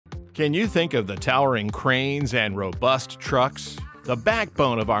Can you think of the towering cranes and robust trucks? The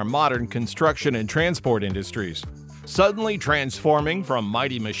backbone of our modern construction and transport industries. Suddenly transforming from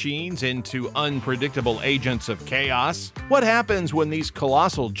mighty machines into unpredictable agents of chaos? What happens when these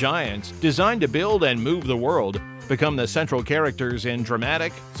colossal giants, designed to build and move the world, become the central characters in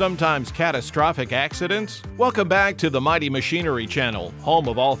dramatic, sometimes catastrophic accidents? Welcome back to the Mighty Machinery channel, home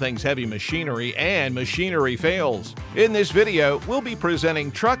of all things heavy machinery and machinery fails. In this video, we'll be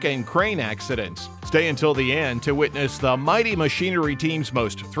presenting truck and crane accidents. Stay until the end to witness the Mighty Machinery team's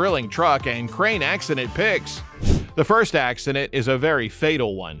most thrilling truck and crane accident picks. The first accident is a very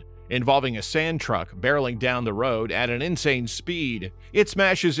fatal one, involving a sand truck barreling down the road at an insane speed. It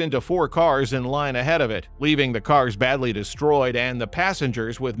smashes into 4 cars in line ahead of it, leaving the cars badly destroyed and the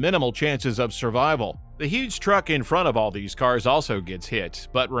passengers with minimal chances of survival. The huge truck in front of all these cars also gets hit,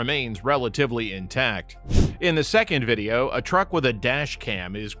 but remains relatively intact. In the second video, a truck with a dash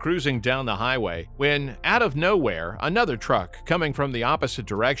cam is cruising down the highway when, out of nowhere, another truck coming from the opposite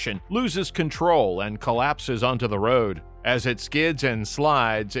direction loses control and collapses onto the road. As it skids and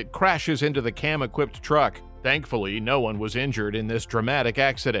slides, it crashes into the cam-equipped truck. Thankfully, no one was injured in this dramatic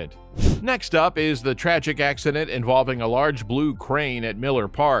accident. Next up is the tragic accident involving a large blue crane at Miller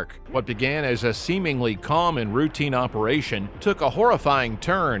Park. What began as a seemingly calm and routine operation took a horrifying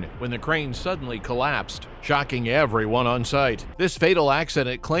turn when the crane suddenly collapsed, shocking everyone on site. This fatal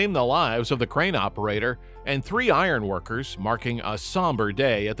accident claimed the lives of the crane operator and 3 iron workers, marking a somber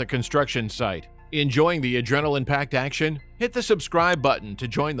day at the construction site. Enjoying the adrenaline-packed action? Hit the subscribe button to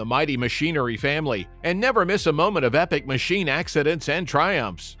join the Mighty Machinery family and never miss a moment of epic machine accidents and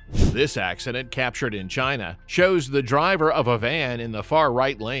triumphs. This accident, captured in China, shows the driver of a van in the far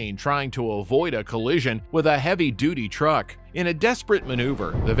right lane trying to avoid a collision with a heavy-duty truck. In a desperate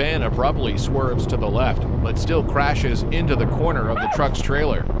maneuver, the van abruptly swerves to the left, but still crashes into the corner of the truck's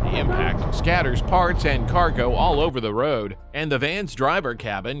trailer. The impact scatters parts and cargo all over the road, and the van's driver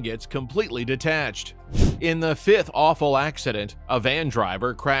cabin gets completely detached. In the 5th awful accident, a van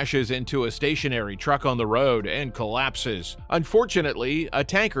driver crashes into a stationary truck on the road and collapses. Unfortunately, a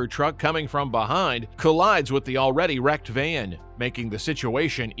tanker truck coming from behind collides with the already wrecked van, making the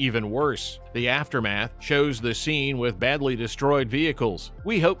situation even worse. The aftermath shows the scene with badly destroyed vehicles.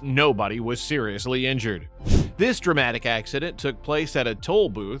 We hope nobody was seriously injured. This dramatic accident took place at a toll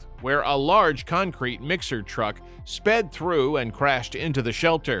booth where a large concrete mixer truck sped through and crashed into the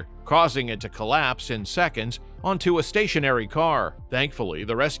shelter, causing it to collapse in seconds onto a stationary car. Thankfully,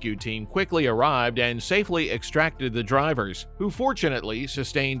 the rescue team quickly arrived and safely extracted the drivers, who fortunately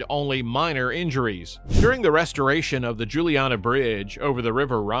sustained only minor injuries. During the restoration of the Juliana Bridge over the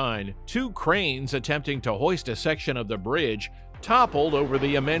River Rhine, 2 cranes attempting to hoist a section of the bridge toppled over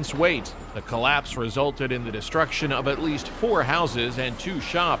the immense weight. The collapse resulted in the destruction of at least 4 houses and 2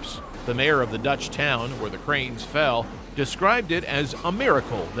 shops. The mayor of the Dutch town where the cranes fell described it as a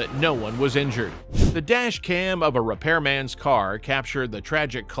miracle that no one was injured. The dash cam of a repairman's car captured the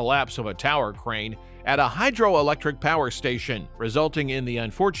tragic collapse of a tower crane at a hydroelectric power station, resulting in the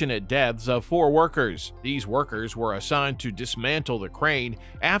unfortunate deaths of 4 workers. These workers were assigned to dismantle the crane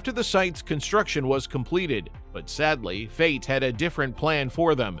after the site's construction was completed, but sadly, fate had a different plan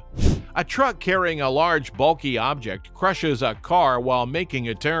for them. A truck carrying a large, bulky object crushes a car while making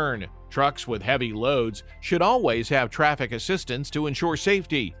a turn. Trucks with heavy loads should always have traffic assistance to ensure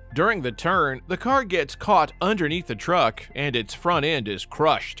safety. During the turn, the car gets caught underneath the truck and its front end is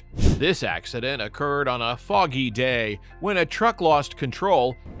crushed. This accident occurred on a foggy day when a truck lost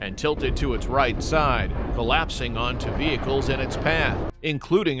control and tilted to its right side, collapsing onto vehicles in its path,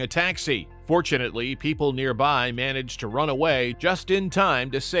 including a taxi. Fortunately, people nearby managed to run away just in time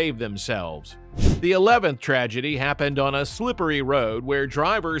to save themselves. The 11th tragedy happened on a slippery road where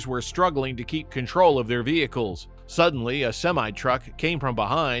drivers were struggling to keep control of their vehicles. Suddenly, a semi-truck came from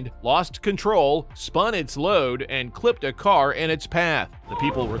behind, lost control, spun its load, and clipped a car in its path. The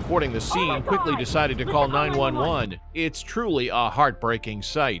people recording the scene quickly decided to call 911. It's truly a heartbreaking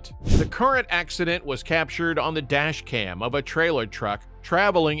sight. The current accident was captured on the dash cam of a trailer truck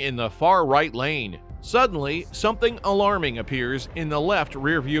traveling in the far right lane. Suddenly, something alarming appears in the left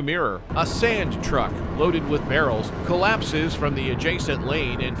rearview mirror. A sand truck loaded with barrels collapses from the adjacent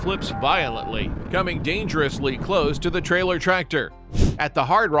lane and flips violently, coming dangerously close to the trailer tractor. At the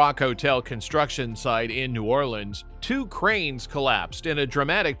Hard Rock Hotel construction site in New Orleans, 2 cranes collapsed in a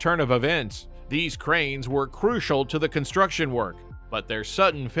dramatic turn of events. These cranes were crucial to the construction work, but their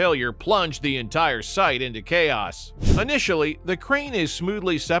sudden failure plunged the entire site into chaos. Initially, the crane is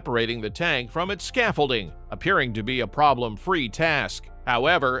smoothly separating the tank from its scaffolding, appearing to be a problem-free task.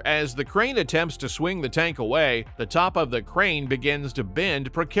 However, as the crane attempts to swing the tank away, the top of the crane begins to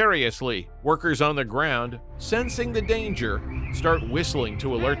bend precariously. Workers on the ground, sensing the danger, start whistling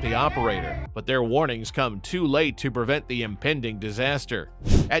to alert the operator, but their warnings come too late to prevent the impending disaster.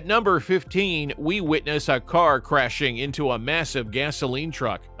 At number 15, we witness a car crashing into a massive gasoline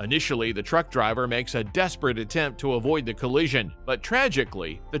truck. Initially, the truck driver makes a desperate attempt to avoid the collision, but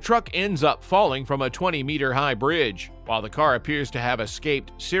tragically, the truck ends up falling from a 20-meter-high bridge. While the car appears to have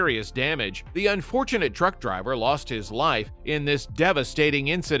escaped serious damage, the unfortunate truck driver lost his life in this devastating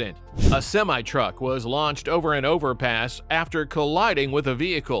incident. A semi-truck was launched over an overpass after colliding with a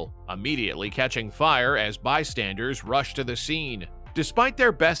vehicle, immediately catching fire as bystanders rushed to the scene. Despite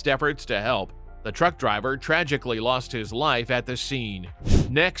their best efforts to help, the truck driver tragically lost his life at the scene.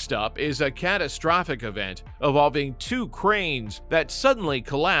 Next up is a catastrophic event involving two cranes that suddenly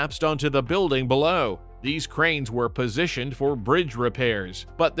collapsed onto the building below. These cranes were positioned for bridge repairs,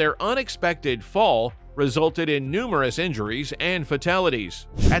 but their unexpected fall resulted in numerous injuries and fatalities.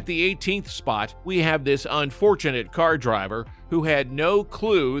 At the 18th spot, we have this unfortunate car driver who had no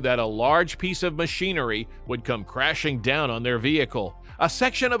clue that a large piece of machinery would come crashing down on their vehicle. A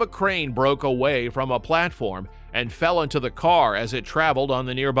section of a crane broke away from a platform and fell into the car as it traveled on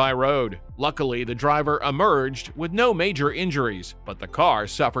the nearby road. Luckily, the driver emerged with no major injuries, but the car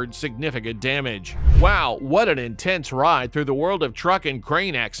suffered significant damage. Wow, what an intense ride through the world of truck and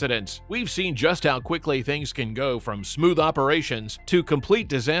crane accidents. We've seen just how quickly things can go from smooth operations to complete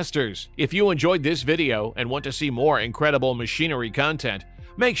disasters. If you enjoyed this video and want to see more incredible machinery content,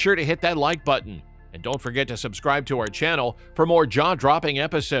 make sure to hit that like button. And don't forget to subscribe to our channel for more jaw-dropping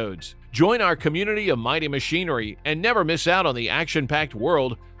episodes. Join our community of mighty machinery and never miss out on the action-packed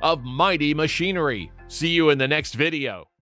world of mighty machinery. See you in the next video.